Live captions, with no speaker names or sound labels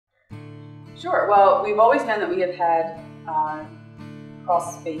Sure. Well, we've always known that we have had crawl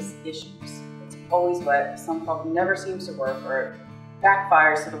space issues. It's always wet. The sump pump never seems to work, or it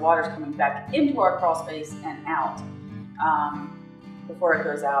backfires, so the water's coming back into our crawl space and out before it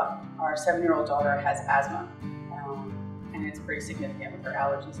goes out. Our 7-year-old daughter has asthma, and it's pretty significant with her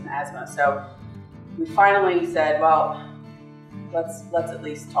allergies and asthma. So we finally said, well, let's at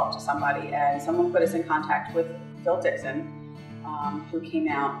least talk to somebody, and someone put us in contact with Phil Dixon, who came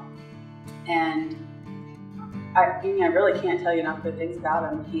out, and I really can't tell you enough good things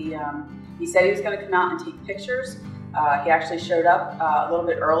about him. He said he was going to come out and take pictures. He actually showed up a little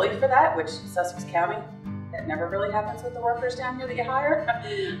bit early for that, which Sussex County, that never really happens with the workers down here that you hire.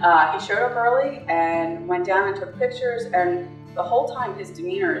 He showed up early and went down and took pictures, and the whole time his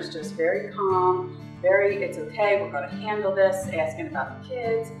demeanor is just very calm, it's okay, we're going to handle this, asking about the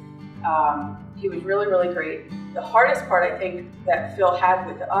kids. He was really, really great. The hardest part, I think, that Phil had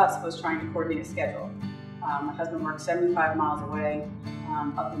with us was trying to coordinate a schedule. My husband works 75 miles away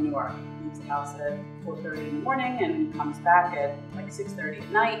up in Newark. He leaves the house at 4:30 in the morning and comes back at like 6:30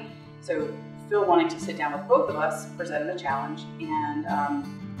 at night. So Phil, wanting to sit down with both of us, presented a challenge, and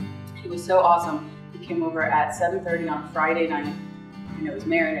he was so awesome. He came over at 7:30 on a Friday night. I know he's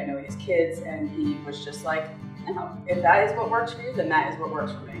married, I know he has kids, and he was just like, no, if that is what works for you, then that is what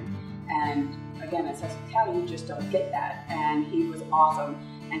works for me. And again, in Sussex County, you just don't get that. And he was awesome.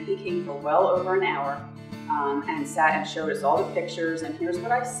 And he came for well over an hour and sat and showed us all the pictures, and here's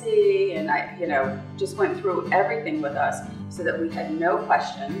what I see. And I, just went through everything with us so that we had no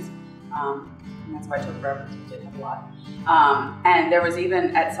questions. And that's why I took forever, because we did have a lot. And there was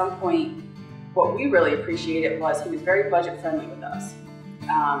even, at some point, what we really appreciated was he was very budget friendly with us.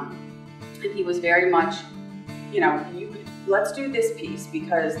 And he was very much, let's do this piece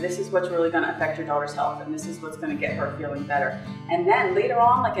because this is what's really going to affect your daughter's health, and this is what's going to get her feeling better. And then later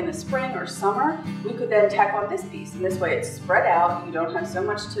on, like in the spring or summer, we could then tack on this piece. And this way it's spread out. You don't have so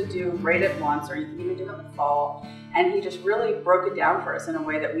much to do right at once, or you can even do it in the fall. And he just really broke it down for us in a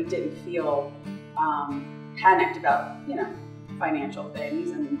way that we didn't feel panicked about, financial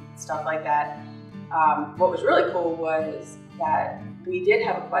things and stuff like that. What was really cool was that we did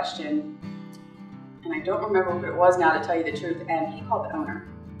have a question, and I don't remember what it was now, to tell you the truth, and he called the owner.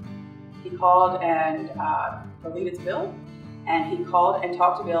 He called, and I believe it's Bill, and he called and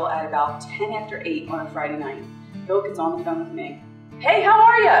talked to Bill at about 10 after 8 on a Friday night. Bill gets on the phone with me. Hey, how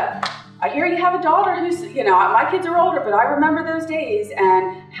are you? I hear you have a daughter who's, my kids are older, but I remember those days,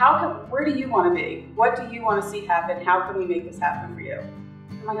 and where do you want to be? What do you want to see happen? How can we make this happen for you?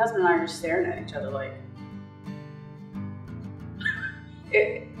 And my husband and I were just staring at each other like,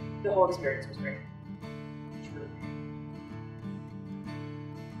 the whole experience was great.